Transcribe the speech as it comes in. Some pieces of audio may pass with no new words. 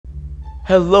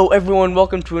Hello everyone,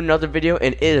 welcome to another video,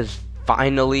 and it is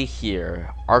finally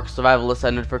here. ARK Survival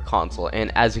Ascended for console,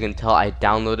 and as you can tell, I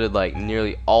downloaded like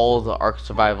nearly all the ARK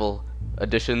Survival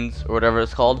editions, or whatever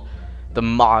it's called, the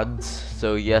mods.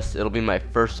 So yes, it'll be my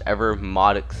first ever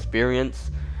mod experience,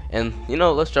 and you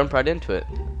know, let's jump right into it.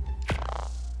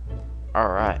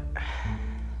 Alright.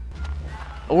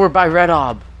 Oh, we're by Red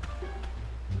Ob.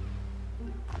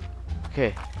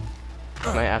 Okay.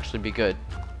 Might actually be good.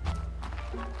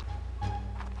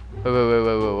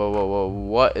 Whoa,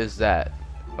 what is that?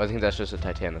 Oh, I think that's just a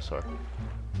Titanosaur.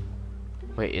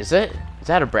 Wait, is it? Is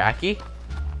that a Brachy?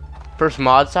 First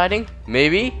mod sighting?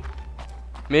 Maybe?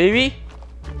 Maybe?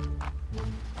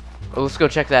 Oh, let's go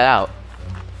check that out.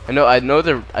 I know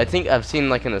they're, I think I've seen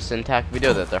like in a Syntac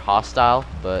video that they're hostile,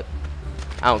 but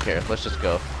I don't care, let's just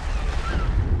go.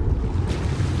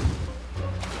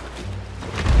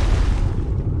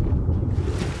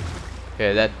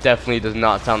 Okay, that definitely does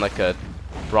not sound like a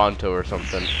Bronto or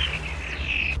something.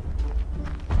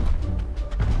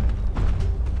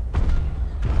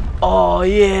 Oh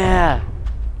yeah!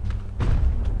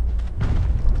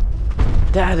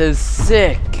 That is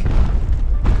sick!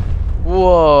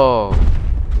 Whoa!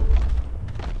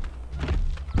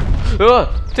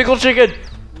 Tickle chicken!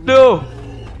 No!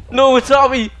 No, it's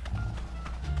on me!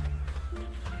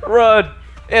 Run!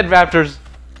 And raptors!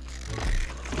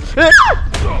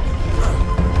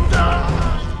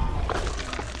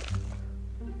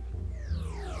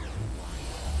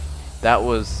 That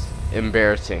was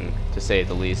embarrassing, to say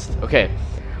the least. Okay,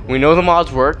 we know the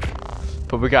mods work,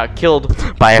 but we got killed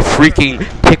by a freaking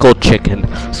pickled chicken.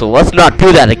 So let's not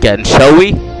do that again, shall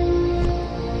we?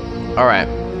 Alright.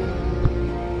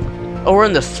 Oh, we're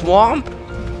in the swamp?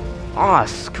 Aw,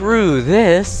 screw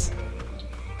this.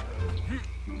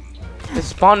 It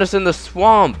spawned us in the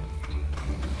swamp.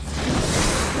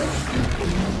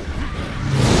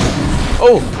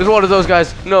 Oh, there's one of those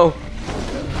guys. No.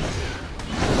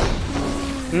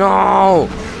 No!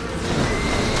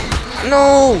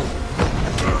 No!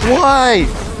 Why?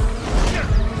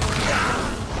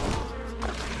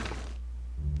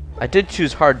 I did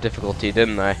choose hard difficulty,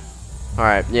 didn't I?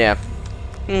 Alright, yeah.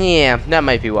 Yeah, that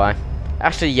might be why.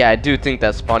 Actually, yeah, I do think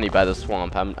that's spawny by the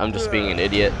swamp. I'm just being an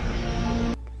idiot.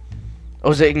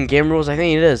 Oh, is it in game rules? I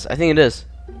think it is. I think it is.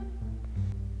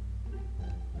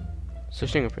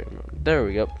 Switching up here. There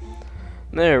we go.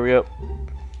 There we go.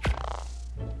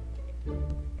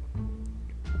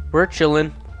 We're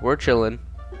chillin'. We're chillin'.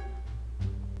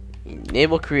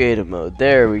 Enable creative mode.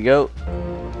 There we go.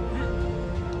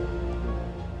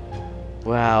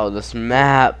 Wow, this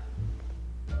map.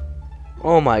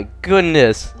 Oh my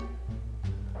goodness.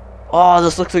 Oh,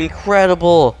 this looks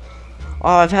incredible.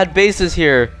 Oh, I've had bases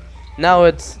here. Now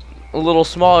it's a little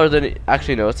smaller than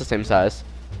actually no, it's the same size.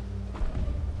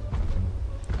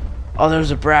 Oh,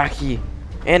 there's a Brachy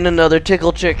and another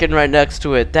tickle chicken right next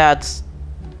to it. That's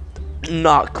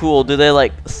not cool. Do they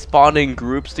like spawn in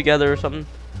groups together or something?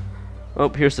 Oh,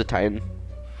 here's the Titan.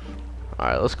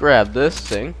 Alright, let's grab this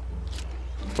thing.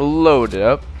 Load it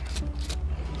up.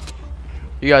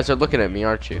 You guys are looking at me,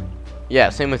 aren't you? Yeah,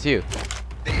 same with you.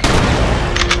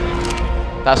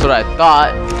 That's what I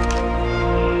thought.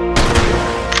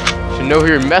 Should know who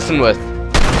you're messing with.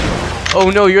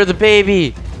 Oh no, you're the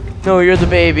baby. No, you're the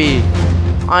baby.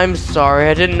 I'm sorry,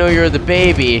 I didn't know you were the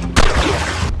baby.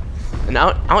 And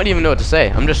I don't even know what to say.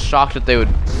 I'm just shocked that they would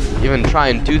even try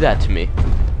and do that to me.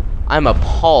 I'm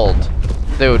appalled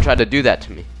they would try to do that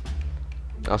to me.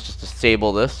 Now let's just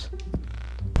disable this.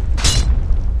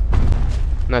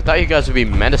 And I thought you guys would be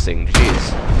menacing.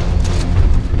 Jeez.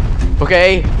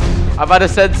 Okay. I might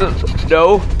have said some.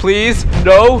 No, please.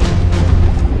 No.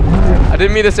 I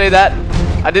didn't mean to say that.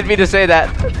 I didn't mean to say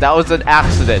that. That was an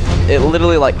accident. It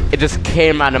literally, like, it just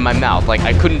came out of my mouth. Like,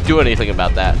 I couldn't do anything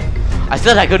about that. I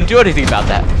said I couldn't do anything about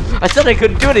that. I said I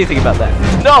couldn't do anything about that.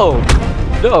 No!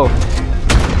 No!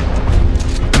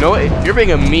 You know what? You're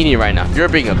being a meanie right now. You're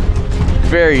being a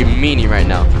very meanie right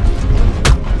now.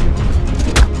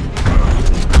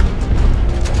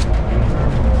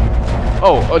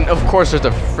 Oh, and of course there's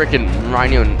a freaking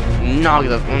rhino nog.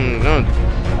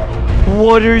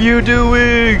 What are you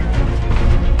doing?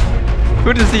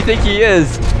 Who does he think he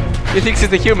is? He thinks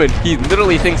he's a human. He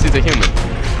literally thinks he's a human.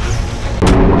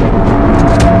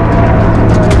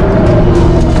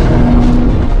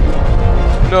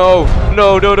 No,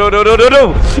 no, no, no, no, no, no,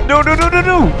 no, no, no, no, no,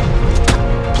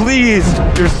 no! Please,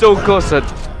 you're so close.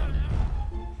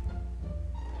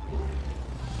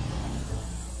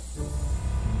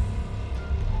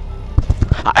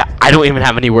 I don't even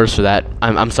have any words for that.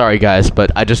 I'm sorry, guys,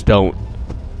 but I just don't.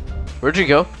 Where'd you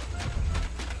go?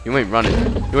 You ain't running.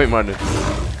 You ain't running.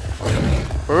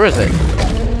 Where is it?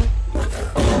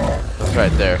 It's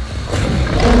right there.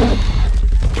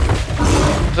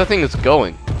 Where's that thing is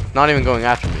going? Not even going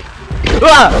after me.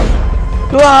 Ah!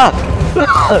 Ah!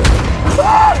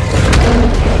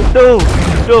 Ah! No!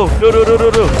 No! No! No! No! No!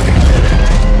 No!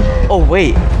 Oh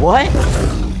wait, what?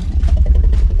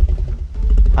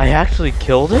 I actually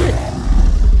killed it?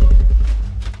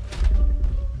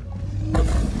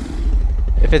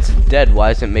 If it's dead,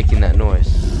 why is it making that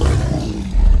noise?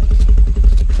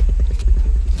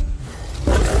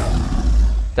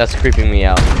 That's creeping me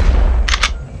out.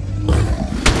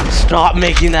 Stop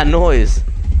making that noise!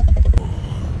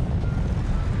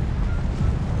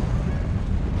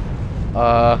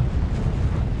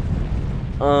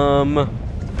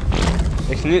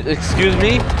 Excuse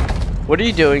me? What are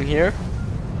you doing here?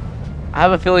 I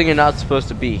have a feeling you're not supposed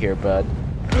to be here, bud.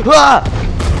 Ah!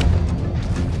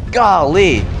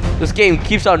 Golly! This game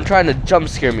keeps on trying to jump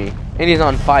scare me. And he's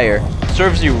on fire.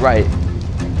 Serves you right.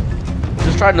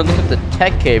 Just trying to look at the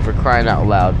tech cave for crying out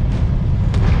loud.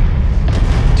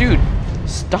 Dude,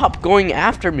 stop going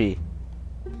after me.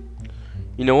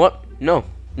 You know what? No.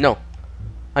 No.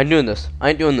 I'm doing this. I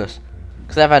ain't doing this.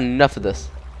 Because I've had enough of this.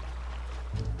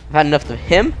 I've had enough of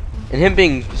him. And him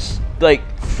being, like,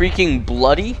 freaking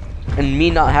bloody. And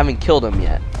me not having killed him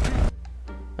yet.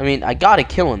 I mean, I gotta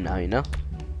kill him now, you know?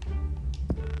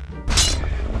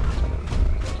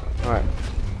 Alright.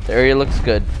 The area looks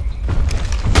good.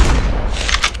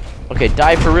 Okay,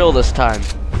 die for real this time.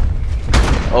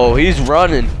 Oh, he's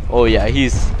running. Oh yeah,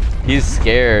 he's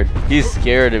scared. He's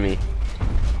scared of me.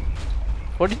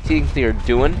 What do you think they're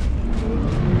doing?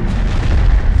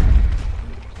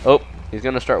 Oh, he's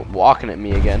gonna start walking at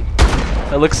me again.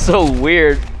 That looks so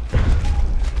weird.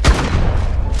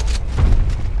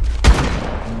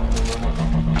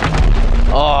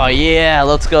 Oh yeah,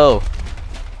 let's go.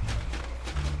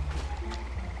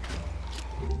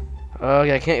 Oh,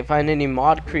 I can't find any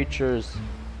mod creatures.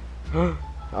 Oh,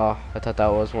 I thought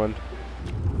that was one.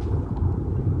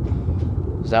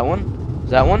 Is that one?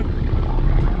 Is that one?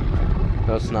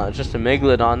 No, it's not. It's just a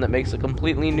megalodon that makes a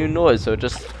completely new noise, so it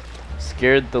just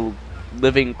scared the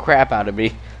living crap out of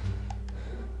me.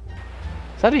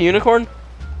 Is that a unicorn?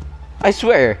 I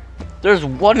swear, there's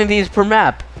one of these per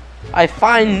map. I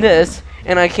find this,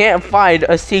 and I can't find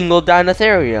a single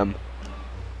dinotherium.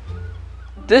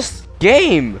 This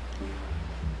game!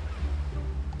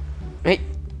 Hey,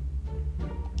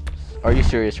 are you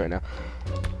serious right now?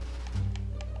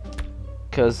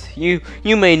 Cause you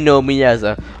may know me as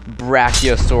a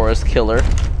Brachiosaurus killer.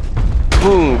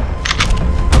 Boom,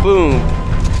 boom,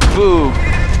 boom.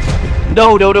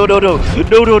 No, no, no, no, no,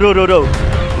 no, no, no, no, no.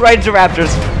 Right into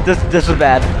raptors. This is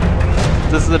bad.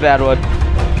 This is a bad one.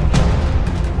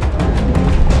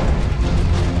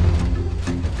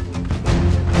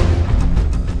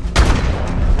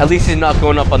 At least he's not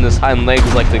going up on his hind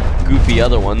legs like the goofy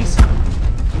other ones.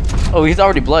 Oh, he's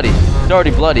already bloody. He's already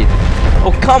bloody.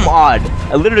 Oh, come on!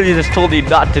 I literally just told you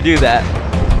not to do that.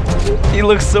 He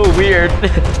looks so weird.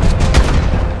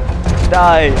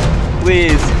 Die,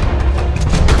 please.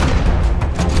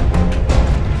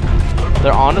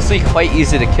 They're honestly quite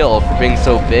easy to kill for being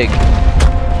so big.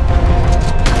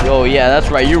 Oh yeah, that's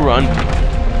right, you run.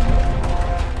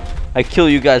 I kill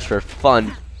you guys for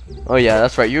fun. Oh yeah,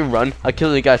 that's right, you run. I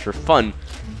kill you guys for fun.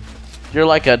 You're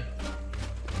like a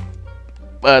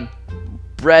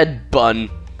bread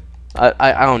bun.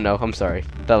 I don't know. I'm sorry.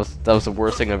 That was the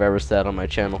worst thing I've ever said on my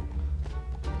channel.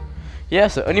 Yeah.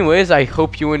 So, anyways, I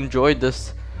hope you enjoyed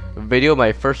this video.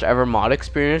 My first ever mod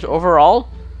experience. Overall,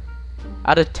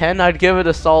 out of 10, I'd give it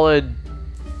a solid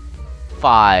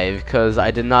 5 because I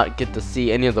did not get to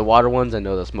see any of the water ones. I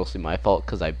know that's mostly my fault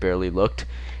because I barely looked,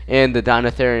 and the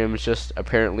dinotheriums just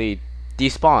apparently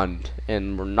despawned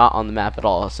and were not on the map at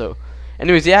all. So,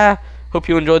 anyways, yeah. Hope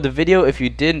you enjoyed the video. If you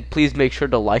did, please make sure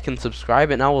to like and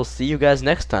subscribe, and I will see you guys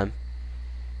next time.